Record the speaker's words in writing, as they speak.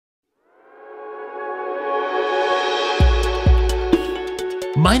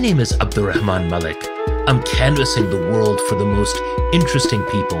My name is Abdurrahman Malik. I'm canvassing the world for the most interesting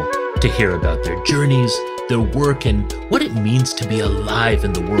people to hear about their journeys, their work, and what it means to be alive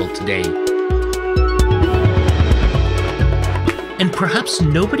in the world today. And perhaps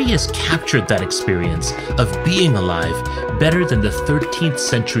nobody has captured that experience of being alive better than the 13th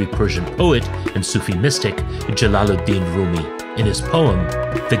century Persian poet and Sufi mystic Jalaluddin Rumi in his poem,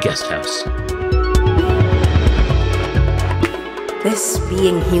 The Guest House. This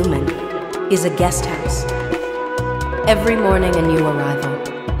being human is a guest house. Every morning a new arrival.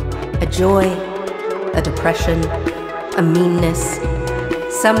 A joy, a depression, a meanness.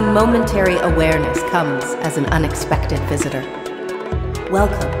 Some momentary awareness comes as an unexpected visitor.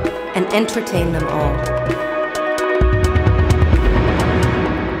 Welcome and entertain them all.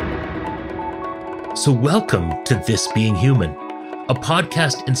 So welcome to This Being Human, a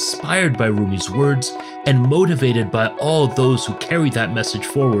podcast inspired by Rumi's words and motivated by all those who carry that message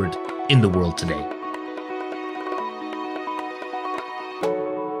forward in the world today.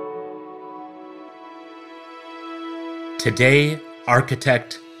 Today,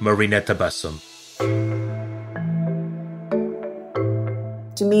 architect Marina Tabassum.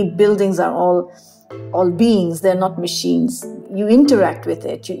 To me, buildings are all beings. They're not machines. You interact with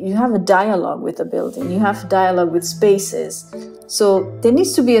it. You have a dialogue with a building. You have dialogue with spaces. So there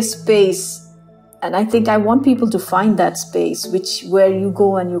needs to be a space, and I think I want people to find that space where you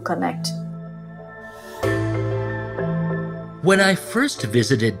go and you connect. When I first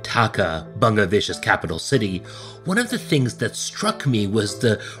visited Dhaka, Bangladesh's capital city, one of the things that struck me was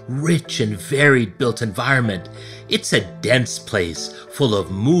the rich and varied built environment. It's a dense place, full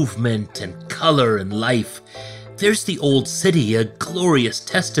of movement and color and life. There's the old city, a glorious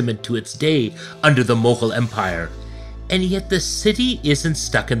testament to its day under the Mughal Empire. And yet the city isn't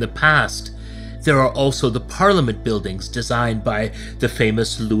stuck in the past. There are also the parliament buildings designed by the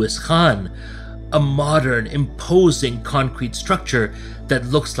famous Louis Khan, a modern, imposing concrete structure that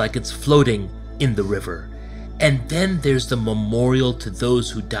looks like it's floating in the river. And then there's the memorial to those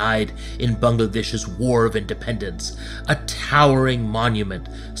who died in Bangladesh's War of Independence, a towering monument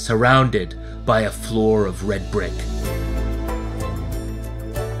surrounded by a floor of red brick.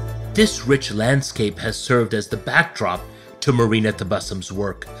 This rich landscape has served as the backdrop to Marina Tabassum's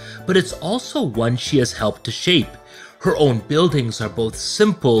work, but it's also one she has helped to shape. Her own buildings are both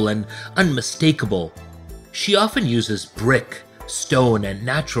simple and unmistakable. She often uses brick, stone, and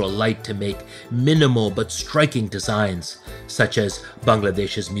natural light to make minimal but striking designs, such as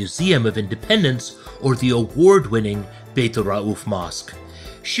Bangladesh's Museum of Independence or the award-winning Bait Ur Rouf Mosque.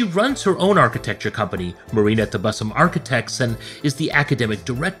 She runs her own architecture company, Marina Tabassum Architects, and is the academic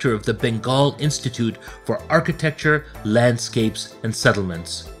director of the Bengal Institute for Architecture, Landscapes, and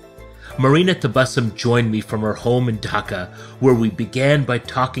Settlements. Marina Tabassum joined me from her home in Dhaka, where we began by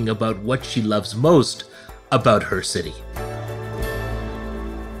talking about what she loves most about her city.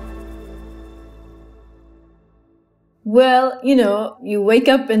 Well, you wake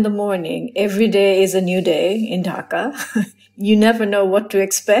up in the morning. Every day is a new day in Dhaka. You never know what to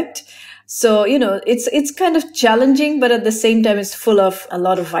expect. So, it's kind of challenging, but at the same time, it's full of a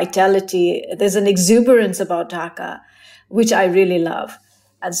lot of vitality. There's an exuberance about Dhaka, which I really love.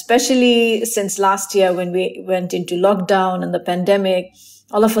 And especially since last year when we went into lockdown and the pandemic,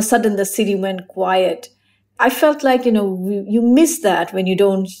 all of a sudden the city went quiet. I felt like, you miss that when you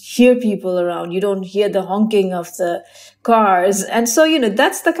don't hear people around, you don't hear the honking of the cars. And so,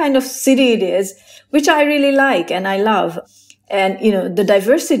 that's the kind of city it is, which I really like and I love. And, the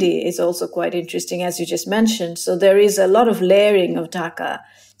diversity is also quite interesting, as you just mentioned. So there is a lot of layering of Dhaka,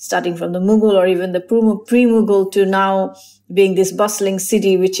 starting from the Mughal or even the pre-Mughal to now being this bustling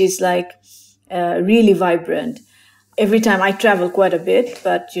city, which is like really vibrant. Every time I travel quite a bit,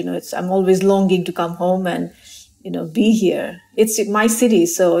 but, I'm always longing to come home and, be here. It's my city,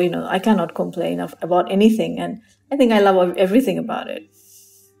 so, I cannot complain about anything. And I think I love everything about it.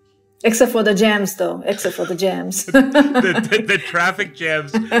 Except for the jams, though. Except for the jams. the traffic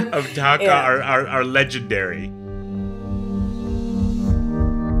jams of Dhaka are legendary.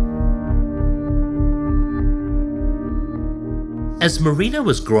 As Marina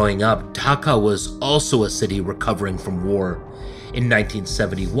was growing up, Dhaka was also a city recovering from war. In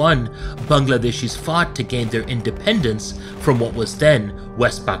 1971, Bangladeshis fought to gain their independence from what was then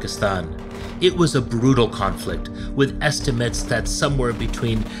West Pakistan. It was a brutal conflict, with estimates that somewhere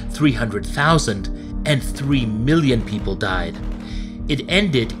between 300,000 and 3 million people died. It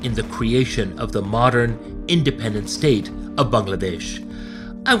ended in the creation of the modern, independent state of Bangladesh.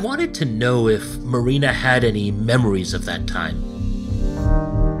 I wanted to know if Marina had any memories of that time.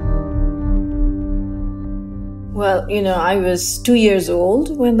 Well, I was 2 years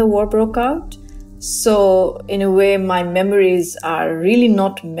old when the war broke out. So in a way, my memories are really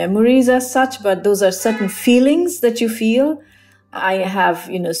not memories as such, but those are certain feelings that you feel. I have,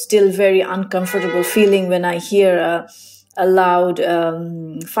 still very uncomfortable feeling when I hear a loud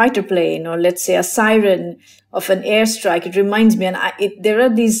fighter plane, or let's say a siren of an airstrike. It reminds me, and there are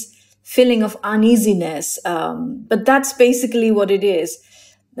these feeling of uneasiness. But that's basically what it is.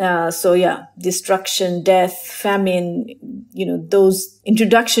 So yeah, destruction, death, famine, those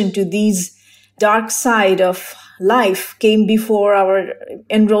introduction to these dark side of life came before our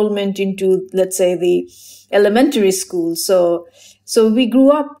enrollment into, let's say, the elementary school. So we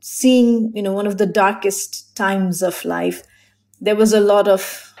grew up seeing, one of the darkest times of life. There was a lot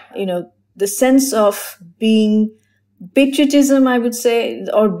of, the sense of being patriotism, I would say,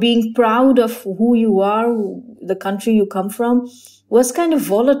 or being proud of who you are, the country you come from, was kind of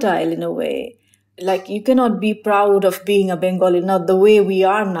volatile in a way. Like, you cannot be proud of being a Bengali, not the way we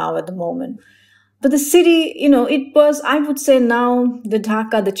are now at the moment. But the city, it was, I would say now, the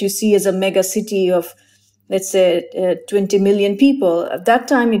Dhaka that you see as a mega city of, let's say, 20 million people. At that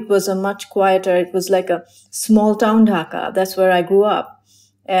time, it was a much quieter, it was like a small town Dhaka. That's where I grew up.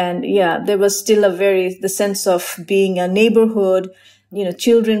 And yeah, there was still the sense of being a neighborhood,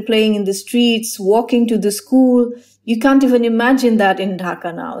 children playing in the streets, walking to the school. You can't even imagine that in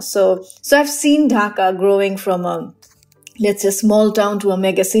Dhaka now. So I've seen Dhaka growing from a, let's say, small town to a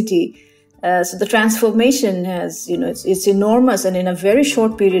mega city. So the transformation has, it's enormous, and in a very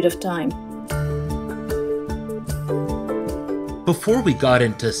short period of time. Before we got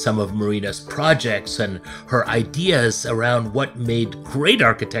into some of Marina's projects and her ideas around what made great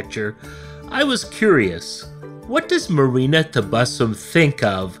architecture, I was curious, what does Marina Tabassum think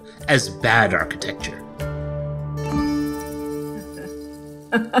of as bad architecture?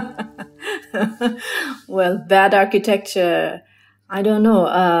 Well, bad architecture, I don't know.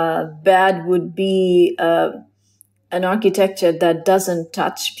 Bad would be an architecture that doesn't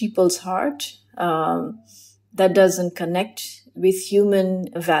touch people's heart, that doesn't connect with human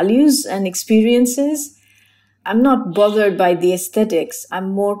values and experiences. I'm not bothered by the aesthetics.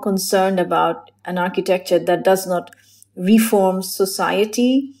 I'm more concerned about an architecture that does not reform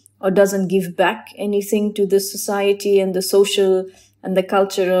society or doesn't give back anything to the society and the social and the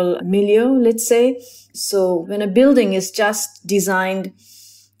cultural milieu, let's say. So when a building is just designed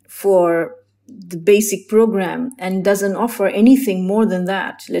for the basic program and doesn't offer anything more than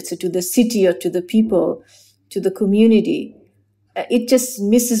that, let's say, to the city or to the people, to the community, it just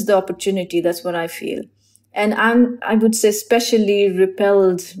misses the opportunity. That's what I feel. And I would say, especially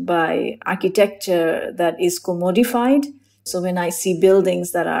repelled by architecture that is commodified. So when I see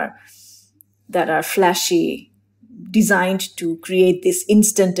buildings that are flashy, designed to create this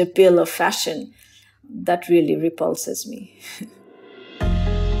instant appeal of fashion, that really repulses me.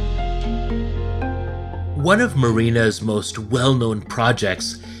 One of Marina's most well-known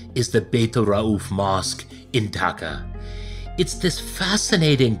projects is the Bait Ur Rouf Mosque in Dhaka. It's this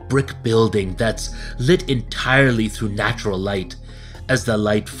fascinating brick building that's lit entirely through natural light. As the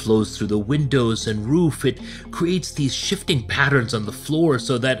light flows through the windows and roof, it creates these shifting patterns on the floor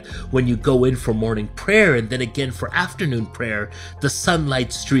so that when you go in for morning prayer and then again for afternoon prayer, the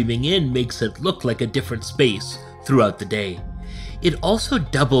sunlight streaming in makes it look like a different space throughout the day. It also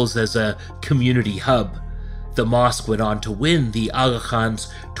doubles as a community hub. The mosque went on to win the Aga Khan's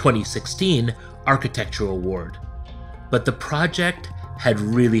 2016 Architecture Award. But the project had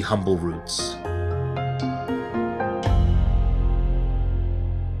really humble roots.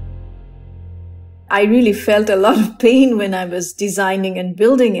 I really felt a lot of pain when I was designing and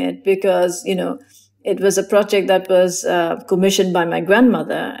building it because, it was a project that was commissioned by my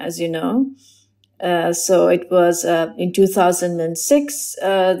grandmother, as you know. So it was in 2006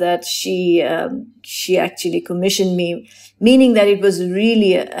 that she actually commissioned me, meaning that it was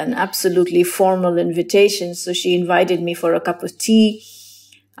really an absolutely formal invitation. So she invited me for a cup of tea.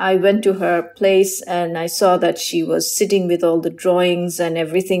 I went to her place and I saw that she was sitting with all the drawings and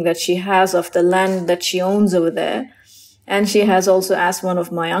everything that she has of the land that she owns over there. And she has also asked one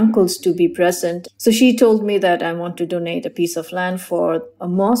of my uncles to be present. So she told me that I want to donate a piece of land for a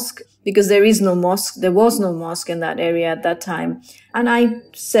mosque because there is no mosque. There was no mosque in that area at that time. And I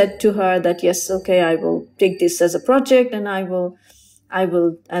said to her that, yes, okay, I will take this as a project and I will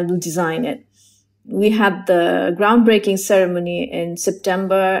design it. We had the groundbreaking ceremony in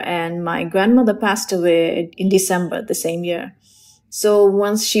September and my grandmother passed away in December the same year. So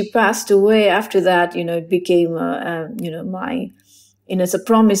once she passed away, after that, it became, it's a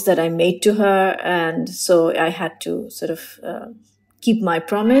promise that I made to her. And so I had to sort of keep my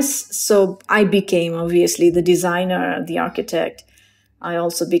promise. So I became obviously the designer, the architect. I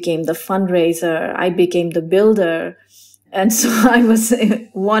also became the fundraiser. I became the builder. And so I was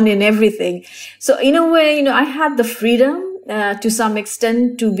one in everything. So in a way, I had the freedom to some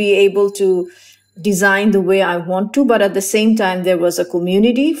extent to be able to design the way I want to, but at the same time, there was a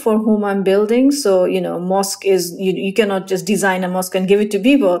community for whom I'm building. So, mosque is, you cannot just design a mosque and give it to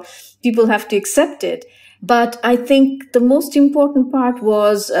people. People have to accept it. But I think the most important part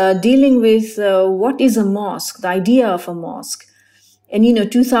was dealing with what is a mosque, the idea of a mosque. And,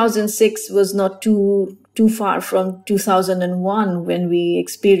 2006 was not too far from 2001 when we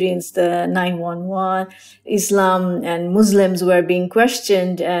experienced the 9/11. Islam and Muslims were being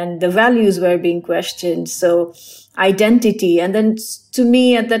questioned and the values were being questioned. So identity. And then to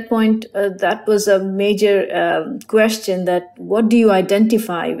me at that point, that was a major question, that what do you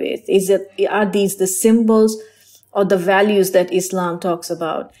identify with? Are these the symbols or the values that Islam talks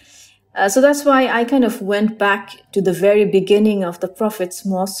about? So that's why I kind of went back to the very beginning of the Prophet's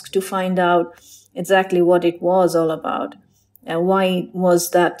mosque to find out exactly what it was all about and why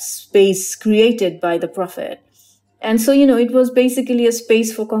was that space created by the Prophet. And so, it was basically a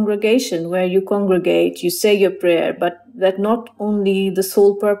space for congregation where you congregate, you say your prayer, but that not only the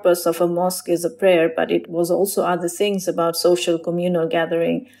sole purpose of a mosque is a prayer, but it was also other things about social communal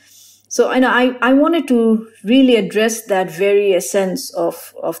gathering. So I wanted to really address that very essence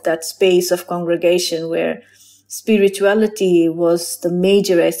of that space of congregation where spirituality was the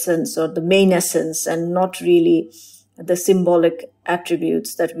major essence or the main essence and not really the symbolic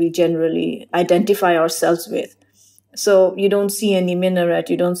attributes that we generally identify ourselves with. So you don't see any minaret,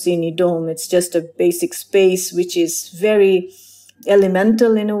 you don't see any dome. It's just a basic space which is very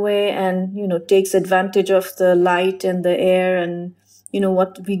elemental in a way and, takes advantage of the light and the air and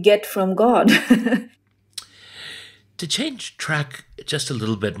what we get from God. To change track just a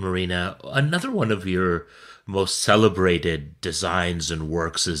little bit, Marina, another one of your most celebrated designs and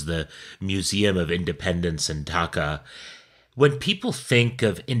works is the Museum of Independence in Dhaka. When people think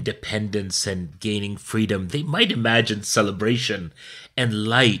of independence and gaining freedom, they might imagine celebration and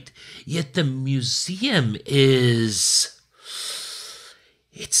light, yet the museum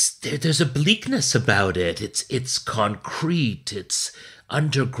there's a bleakness about it. It's concrete, it's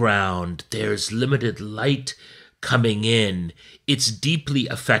underground, there's limited light coming in. It's deeply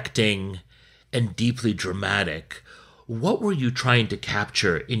affecting and deeply dramatic. What were you trying to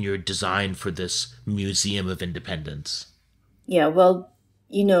capture in your design for this Museum of Independence? Yeah, well,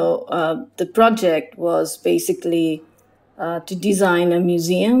 the project was basically to design a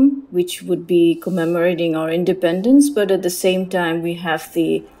museum which would be commemorating our independence, but at the same time we have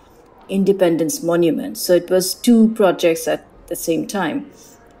the Independence Monument. So it was two projects at the same time.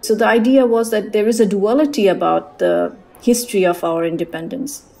 So the idea was that there is a duality about the history of our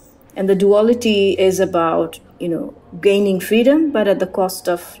independence. And the duality is about, gaining freedom, but at the cost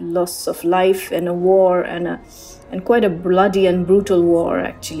of loss of life and a war and quite a bloody and brutal war,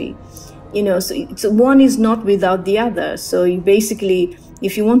 actually. So one is not without the other. So you basically,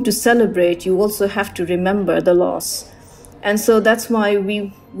 if you want to celebrate, you also have to remember the loss. And so that's why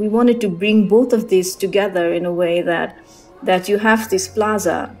we wanted to bring both of these together in a way that you have this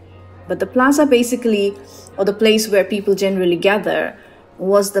plaza. But the plaza basically, or the place where people generally gather,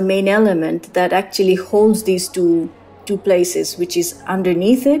 was the main element that actually holds these two places, which is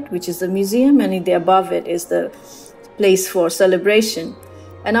underneath it, which is the museum, and above it is the place for celebration.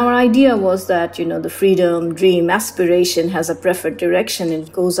 And our idea was that, the freedom, dream, aspiration has a preferred direction and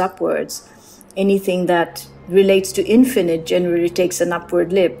it goes upwards. Anything that relates to infinite generally takes an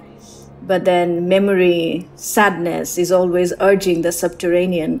upward leap. But then memory, sadness is always urging the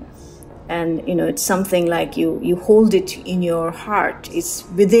subterranean. And, it's something like you hold it in your heart. It's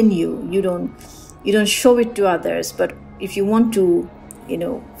within you. You don't show it to others. But if you want to,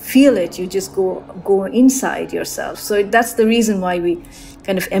 feel it, you just go inside yourself. So that's the reason why we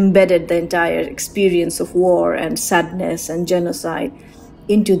kind of embedded the entire experience of war and sadness and genocide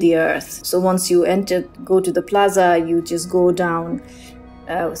into the earth. So once you go to the plaza, you just go down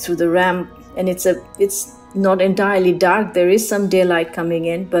through the ramp, and it's not entirely dark. There is some daylight coming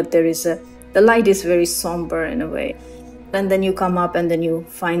in, but the light is very somber in a way. And then you come up and then you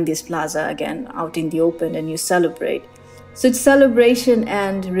find this plaza again out in the open and you celebrate. So it's celebration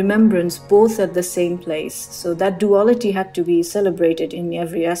and remembrance both at the same place. So that duality had to be celebrated in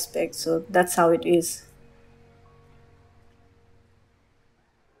every aspect. So that's how it is.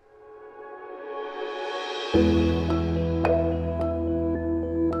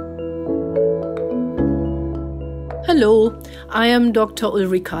 Hello, I am Dr.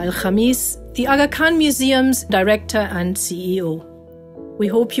 Ulrika Al-Khamis, the Aga Khan Museum's Director and CEO. We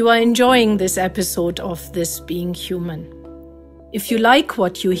hope you are enjoying this episode of This Being Human. If you like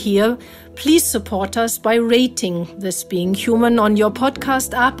what you hear, please support us by rating This Being Human on your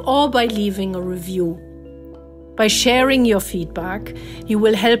podcast app or by leaving a review. By sharing your feedback, you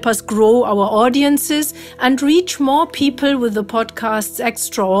will help us grow our audiences and reach more people with the podcast's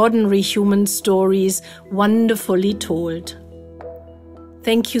extraordinary human stories wonderfully told.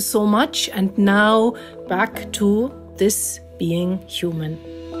 Thank you so much, and now back to This Being Human.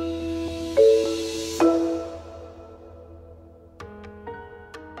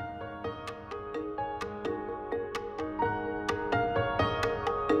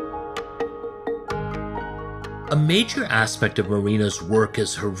 A major aspect of Marina's work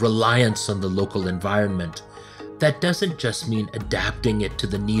is her reliance on the local environment. That doesn't just mean adapting it to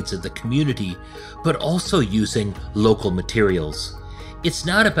the needs of the community, but also using local materials. It's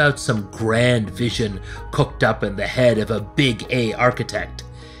not about some grand vision cooked up in the head of a big A architect.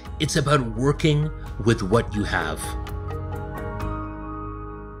 It's about working with what you have.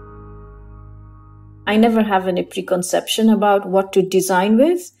 I never have any preconception about what to design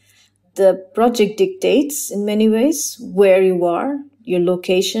with. The project dictates in many ways where you are, your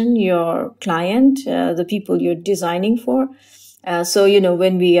location, your client, the people you're designing for. So,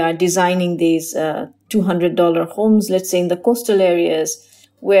 when we are designing these $200 homes, let's say in the coastal areas,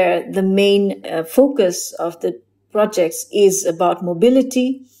 where the main focus of the projects is about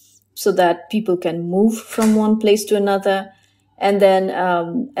mobility, so that people can move from one place to another. And then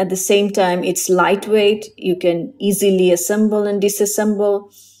at the same time, it's lightweight. You can easily assemble and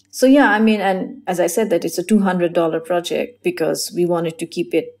disassemble. So and as I said, that it's a $200 project because we wanted to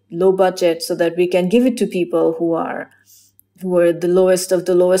keep it low budget so that we can give it to people who are the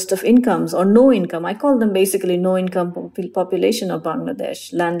lowest of incomes or no income. I call them basically no income population of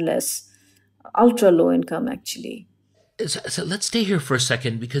Bangladesh, landless, ultra low income actually. So let's stay here for a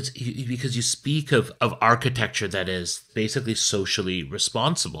second because you speak of architecture that is basically socially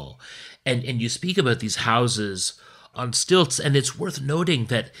responsible, and you speak about these houses on stilts, and it's worth noting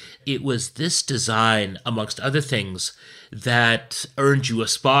that it was this design, amongst other things, that earned you a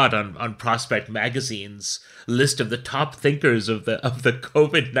spot on Prospect Magazine's list of the top thinkers of the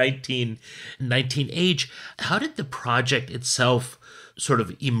COVID-19 age. How did the project itself sort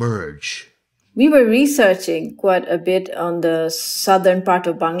of emerge? We were researching quite a bit on the southern part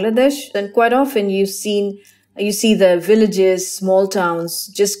of Bangladesh, and quite often you see the villages, small towns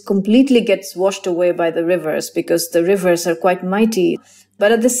just completely gets washed away by the rivers because the rivers are quite mighty.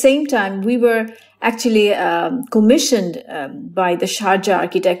 But at the same time, we were actually commissioned by the Sharjah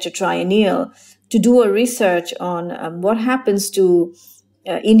Architecture Triennial to do a research on what happens to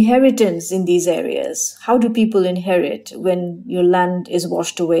inheritance in these areas. How do people inherit when your land is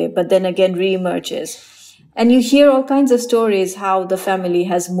washed away, but then again reemerges? And you hear all kinds of stories how the family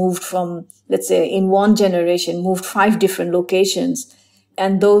has moved from, let's say, in one generation, moved 5 different locations.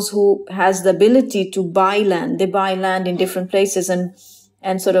 And those who has the ability to buy land, they buy land in different places.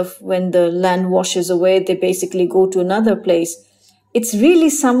 And sort of when the land washes away, they basically go to another place. It's really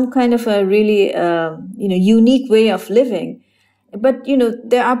some kind of a really, unique way of living. But,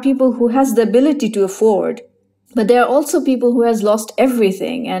 there are people who has the ability to afford. But there are also people who has lost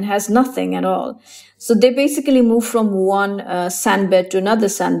everything and has nothing at all. So they basically move from one sandbed to another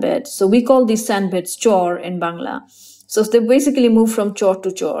sandbed. So we call these sandbeds chor in Bangla. So they basically move from chor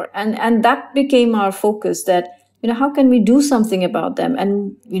to chor. And that became our focus that, how can we do something about them?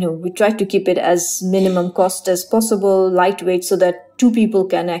 And, we try to keep it as minimum cost as possible, lightweight, so that 2 people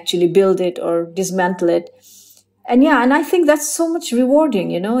can actually build it or dismantle it. And I think that's so much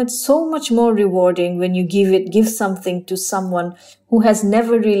rewarding, it's so much more rewarding when you give something to someone who has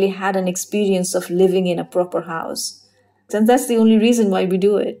never really had an experience of living in a proper house. And that's the only reason why we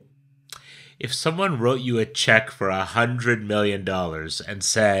do it. If someone wrote you a check for $100 million and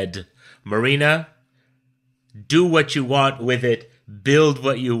said, Marina, do what you want with it, build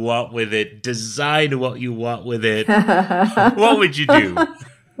what you want with it, design what you want with it, what would you do?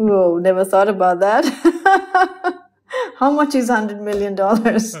 Whoa, never thought about that. How much is $100 million? in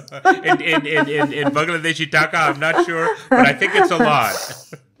Bangladeshi Dhaka, I'm not sure, but I think it's a lot.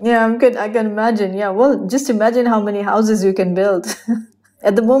 Yeah, I'm good. I can imagine. Yeah, well, just imagine how many houses you can build.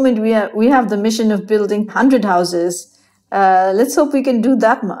 At the moment, we have the mission of building 100 houses. Let's hope we can do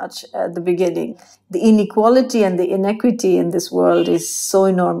that much at the beginning. The inequality and the inequity in this world is so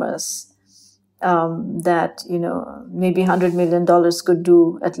enormous that, maybe $100 million could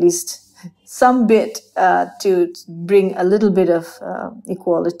do at least some bit to bring a little bit of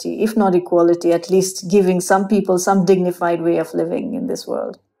equality, if not equality, at least giving some people some dignified way of living in this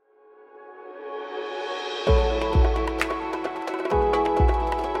world.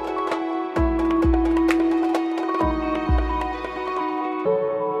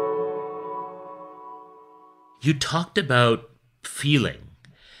 you talked about feeling,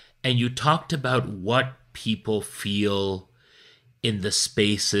 and you talked about what people feel in the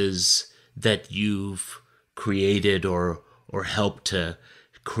spaces that you've created or helped to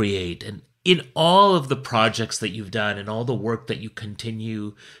create. And in all of the projects that you've done and all the work that you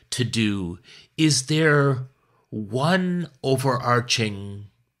continue to do, is there one overarching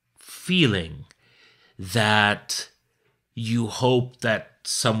feeling that you hope that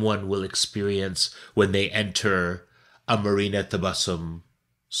someone will experience when they enter a Marina Tabassum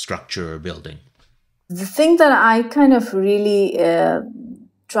structure or building? The thing that I kind of really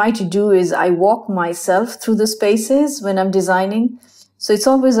try to do is I walk myself through the spaces when I'm designing. So it's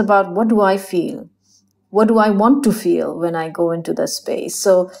always about, what do I feel? What do I want to feel when I go into the space?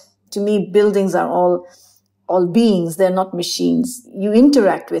 So to me, buildings are all beings. They're not machines. You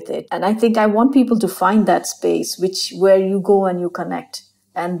interact with it. And I think I want people to find that space where you go and you connect.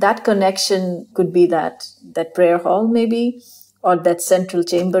 And that connection could be that prayer hall maybe, or that central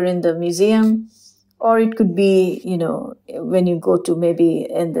chamber in the museum. Or it could be, when you go to maybe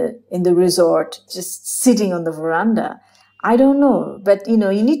in the resort, just sitting on the veranda. I don't know, but you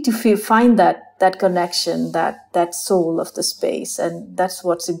need to find that connection, that soul of the space, and that's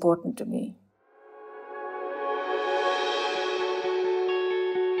what's important to me.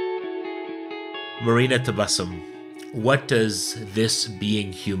 Marina Tabassum, what does this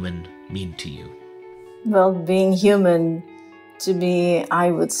being human mean to you? Well, being human, to me, I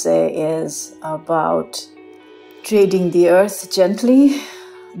would say, is about treating the earth gently,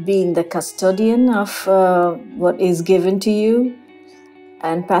 being the custodian of what is given to you,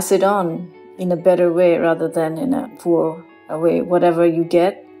 and pass it on in a better way rather than in a poor way. Whatever you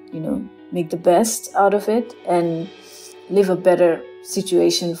get, make the best out of it and live a better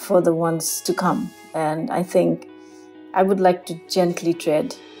situation for the ones to come. And I think I would like to gently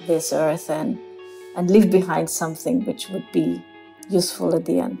tread this earth and leave behind something which would be useful at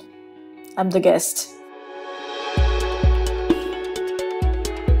the end. I'm the guest.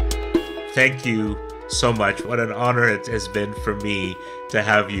 Thank you so much. What an honor it has been for me to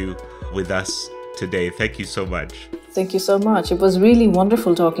have you with us today. Thank you so much. Thank you so much. It was really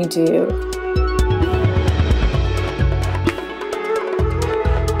wonderful talking to you.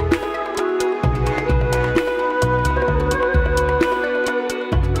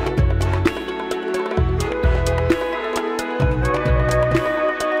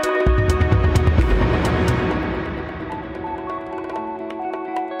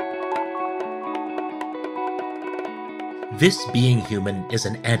 This Being Human is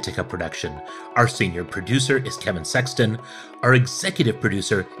an Antica production. Our senior producer is Kevin Sexton. Our executive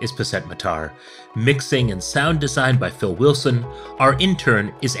producer is Paset Matar. Mixing and sound design by Phil Wilson. Our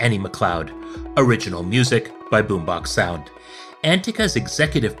intern is Annie McLeod. Original music by Boombox Sound. Antica's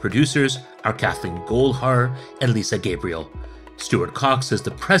executive producers are Kathleen Goldhar and Lisa Gabriel. Stuart Cox is the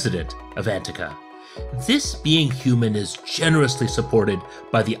president of Antica. This Being Human is generously supported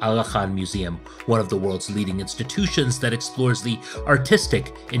by the Aga Khan Museum, one of the world's leading institutions that explores the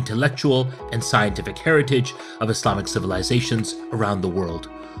artistic, intellectual, and scientific heritage of Islamic civilizations around the world.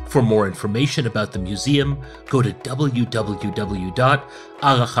 For more information about the museum, go to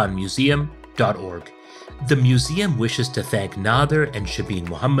www.agakhanmuseum.org. The museum wishes to thank Nader and Shabeen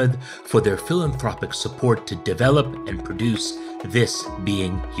Muhammad for their philanthropic support to develop and produce This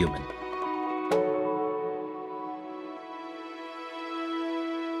Being Human.